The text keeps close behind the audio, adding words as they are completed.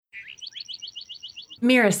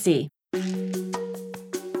Miracy.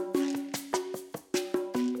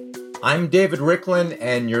 I'm David Riklan,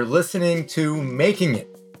 and you're listening to Making It.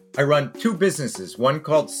 I run two businesses, one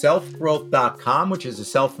called selfgrowth.com, which is a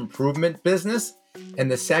self-improvement business, and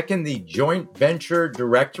the second, the Joint Venture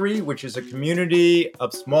Directory, which is a community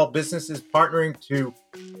of small businesses partnering to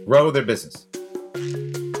grow their business.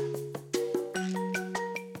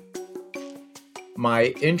 My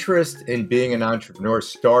interest in being an entrepreneur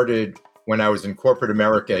started when I was in corporate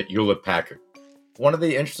America at Hewlett-Packard. One of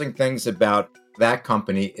the interesting things about that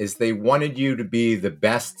company is they wanted you to be the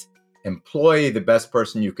best employee, the best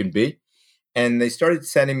person you can be. And they started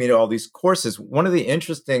sending me to all these courses. One of the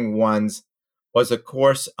interesting ones was a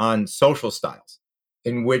course on social styles,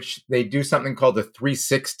 in which they do something called a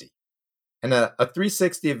 360. And a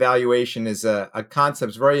 360 evaluation is a concept,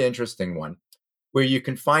 it's a very interesting one, where you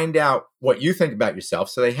can find out what you think about yourself.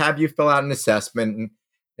 So they have you fill out an assessment and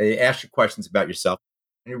they ask you questions about yourself.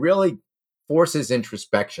 And it really forces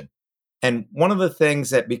introspection. And one of the things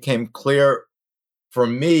that became clear for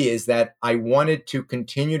me is that I wanted to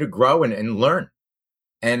continue to grow and learn.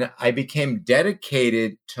 And I became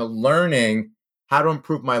dedicated to learning how to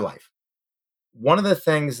improve my life. One of the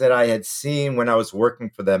things that I had seen when I was working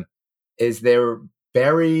for them is they were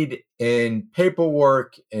buried in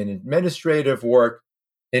paperwork, in administrative work,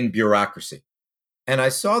 in bureaucracy. And I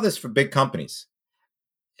saw this for big companies.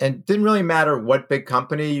 And it didn't really matter what big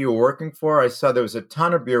company you were working for. I saw there was a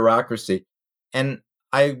ton of bureaucracy. And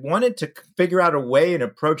I wanted to figure out a way, an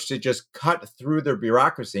approach to just cut through the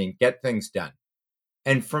bureaucracy and get things done.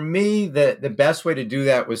 And for me, the best way to do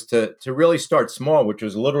that was to really start small, which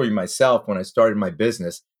was literally myself when I started my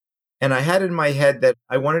business. And I had in my head that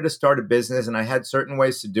I wanted to start a business and I had certain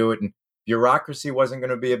ways to do it. And bureaucracy wasn't going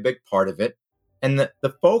to be a big part of it. And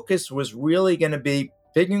the focus was really going to be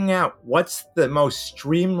figuring out what's the most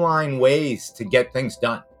streamlined ways to get things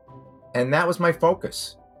done. And that was my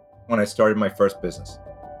focus when I started my first business.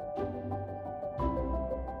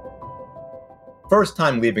 First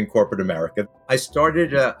time leaving corporate America, I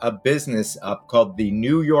started a business up called the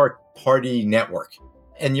New York Party Network.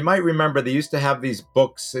 And you might remember they used to have these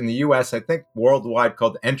books in the US, I think worldwide,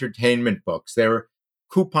 called entertainment books. They were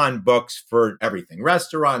coupon books for everything,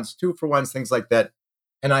 restaurants, 2-for-1s, things like that.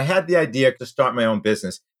 And I had the idea to start my own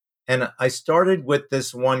business. And I started with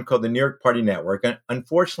this one called the New York Party Network. And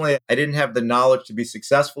unfortunately, I didn't have the knowledge to be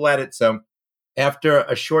successful at it. So after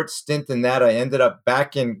a short stint in that, I ended up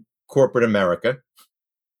back in corporate America,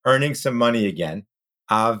 earning some money again.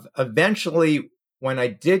 Eventually, when I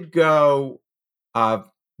did go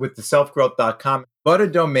with the selfgrowth.com, bought a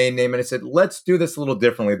domain name, and I said, let's do this a little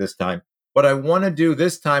differently this time. What I want to do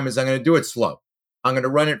this time is I'm going to do it slow. I'm going to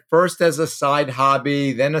run it first as a side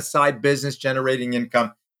hobby, then a side business generating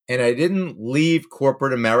income. And I didn't leave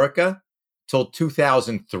corporate America till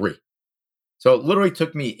 2003. So it literally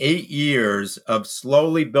took me 8 years of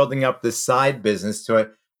slowly building up this side business to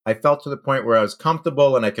it. I felt to the point where I was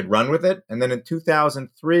comfortable and I could run with it. And then in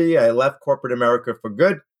 2003, I left corporate America for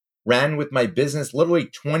good, ran with my business literally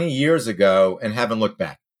 20 years ago and haven't looked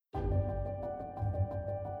back.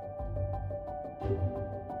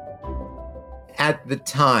 At the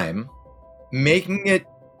time, making it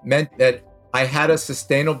meant that I had a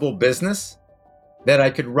sustainable business that I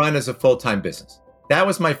could run as a full-time business. That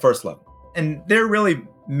was my first level. And there are really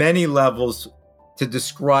many levels to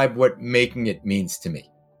describe what making it means to me.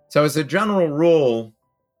 So as a general rule,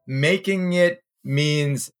 making it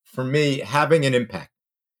means, for me, having an impact.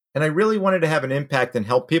 And I really wanted to have an impact and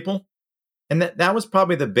help people. And that was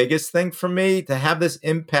probably the biggest thing for me, to have this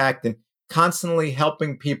impact and constantly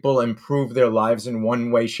helping people improve their lives in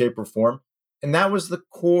one way, shape, or form. And that was the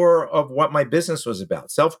core of what my business was about.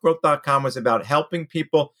 Selfgrowth.com was about helping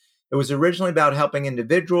people. It was originally about helping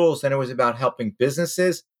individuals, and it was about helping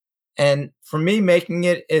businesses. And for me, making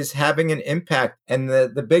it is having an impact. And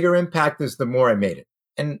the bigger impact is the more I made it.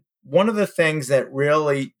 And one of the things that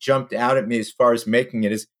really jumped out at me as far as making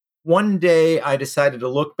it is one day I decided to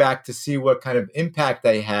look back to see what kind of impact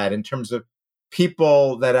I had in terms of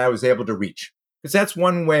people that I was able to reach. Because that's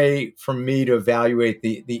one way for me to evaluate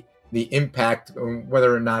the impact,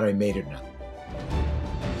 whether or not I made it or not.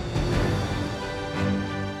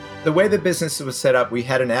 The way the business was set up, we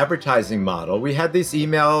had an advertising model. We had this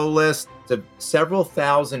email list of several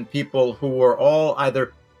thousand people who were all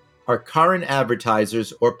either our current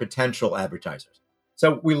advertisers or potential advertisers.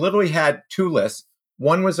 So we literally had two lists.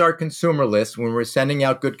 One was our consumer list when we were sending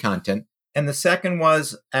out good content. And the second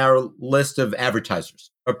was our list of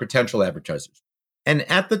advertisers or potential advertisers. And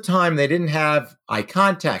at the time, they didn't have eye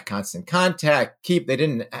contact, constant contact, keep. They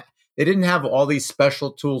didn't have all these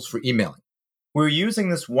special tools for emailing. We were using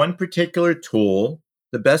this one particular tool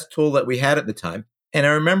the best tool that we had at the time. And I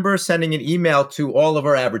remember sending an email to all of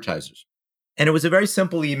our advertisers. And it was a very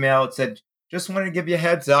simple email. It said, just wanted to give you a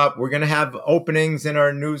heads up. We're going to have openings in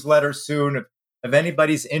our newsletter soon. If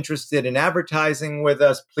anybody's interested in advertising with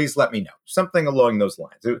us, please let me know. Something along those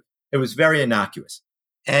lines. It was very innocuous.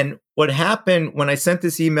 And what happened when I sent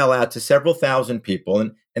this email out to several thousand people,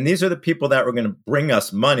 and these are the people that were going to bring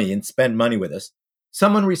us money and spend money with us,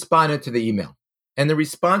 someone responded to the email. And the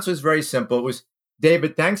response was very simple. It was,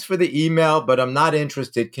 David, thanks for the email, but I'm not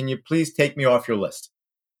interested. Can you please take me off your list?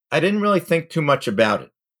 I didn't really think too much about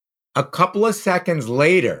it. A couple of seconds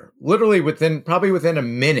later, literally probably within a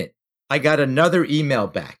minute, I got another email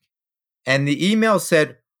back. And the email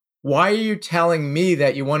said, why are you telling me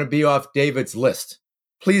that you want to be off David's list?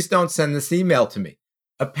 Please don't send this email to me.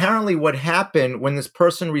 Apparently what happened when this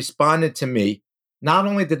person responded to me, not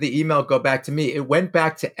only did the email go back to me, it went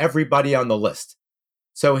back to everybody on the list.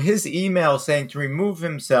 So his email saying to remove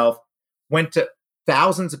himself went to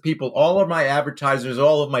thousands of people, all of my advertisers,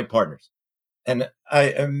 all of my partners. And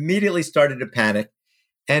I immediately started to panic.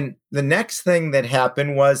 And the next thing that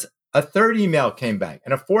happened was a third email came back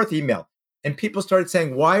and a fourth email. And people started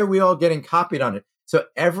saying, why are we all getting copied on it? So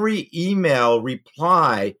every email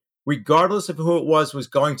reply, regardless of who it was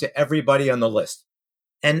going to everybody on the list.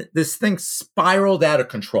 And this thing spiraled out of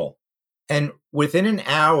control. And within an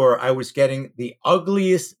hour, I was getting the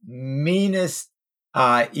ugliest, meanest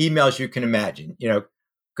emails you can imagine.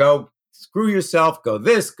 Go screw yourself, go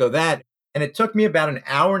this, go that. And it took me about an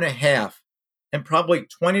hour and a half and probably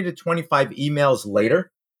 20 to 25 emails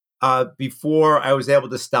later before I was able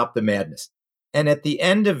to stop the madness. And at the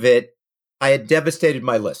end of it, I had devastated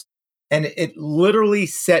my list. And it literally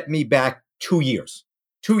set me back 2 years.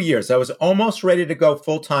 2 years. I was almost ready to go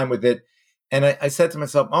full time with it. And I said to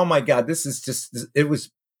myself, oh my God, this is just, it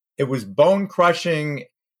was bone crushing.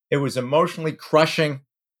 It was emotionally crushing.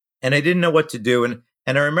 And I didn't know what to do. And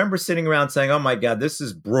I remember sitting around saying, oh my God, this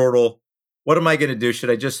is brutal. What am I going to do? Should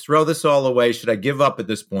I just throw this all away? Should I give up at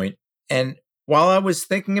this point? And while I was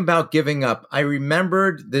thinking about giving up, I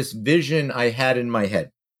remembered this vision I had in my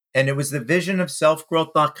head. And it was the vision of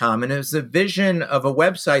selfgrowth.com. And it was the vision of a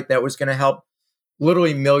website that was going to help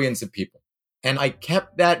literally millions of people. And I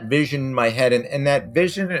kept that vision in my head. And that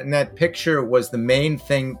vision and that picture was the main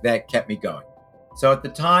thing that kept me going. So at the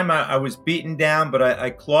time, I was beaten down, but I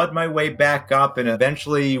clawed my way back up and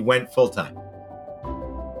eventually went full time.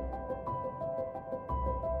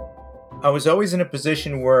 I was always in a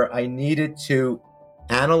position where I needed to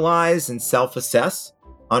analyze and self-assess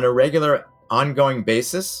on a regular, ongoing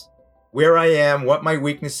basis where I am, what my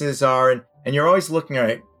weaknesses are. And you're always looking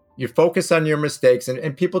at it. You focus on your mistakes,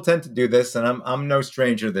 and people tend to do this, and I'm no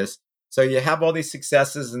stranger to this. So you have all these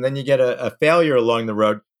successes, and then you get a failure along the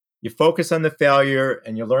road. You focus on the failure,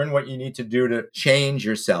 and you learn what you need to do to change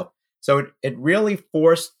yourself. So it really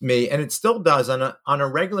forced me, and it still does on a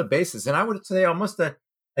regular basis, and I would say almost a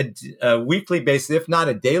weekly basis, if not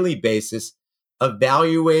a daily basis,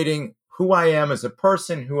 evaluating who I am as a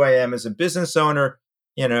person, who I am as a business owner,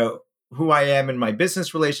 who I am in my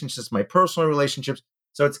business relationships, my personal relationships.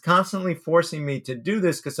 So it's constantly forcing me to do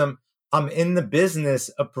this because I'm in the business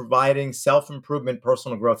of providing self-improvement,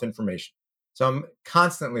 personal growth information. So I'm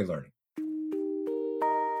constantly learning.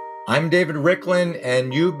 I'm David Riklan,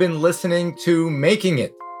 and you've been listening to Making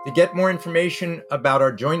It. To get more information about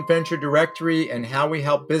our joint venture directory and how we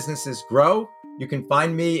help businesses grow, you can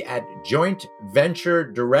find me at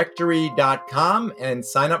jointventuredirectory.com and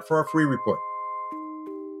sign up for our free report.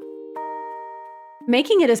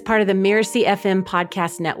 Making It is part of the Miracy FM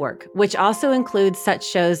podcast network, which also includes such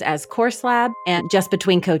shows as Course Lab and Just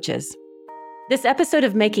Between Coaches. This episode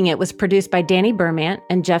of Making It was produced by Danny Burmant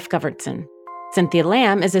and Jeff Govertson. Cynthia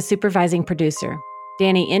Lamb is a supervising producer.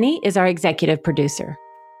 Danny Inney is our executive producer.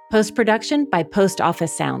 Post-production by Post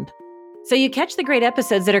Office Sound. So you catch the great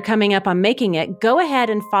episodes that are coming up on Making It, go ahead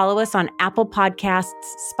and follow us on Apple Podcasts,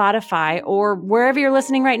 Spotify, or wherever you're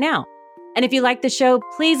listening right now. And if you like the show,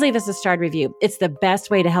 please leave us a starred review. It's the best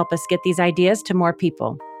way to help us get these ideas to more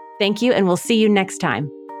people. Thank you, and we'll see you next time.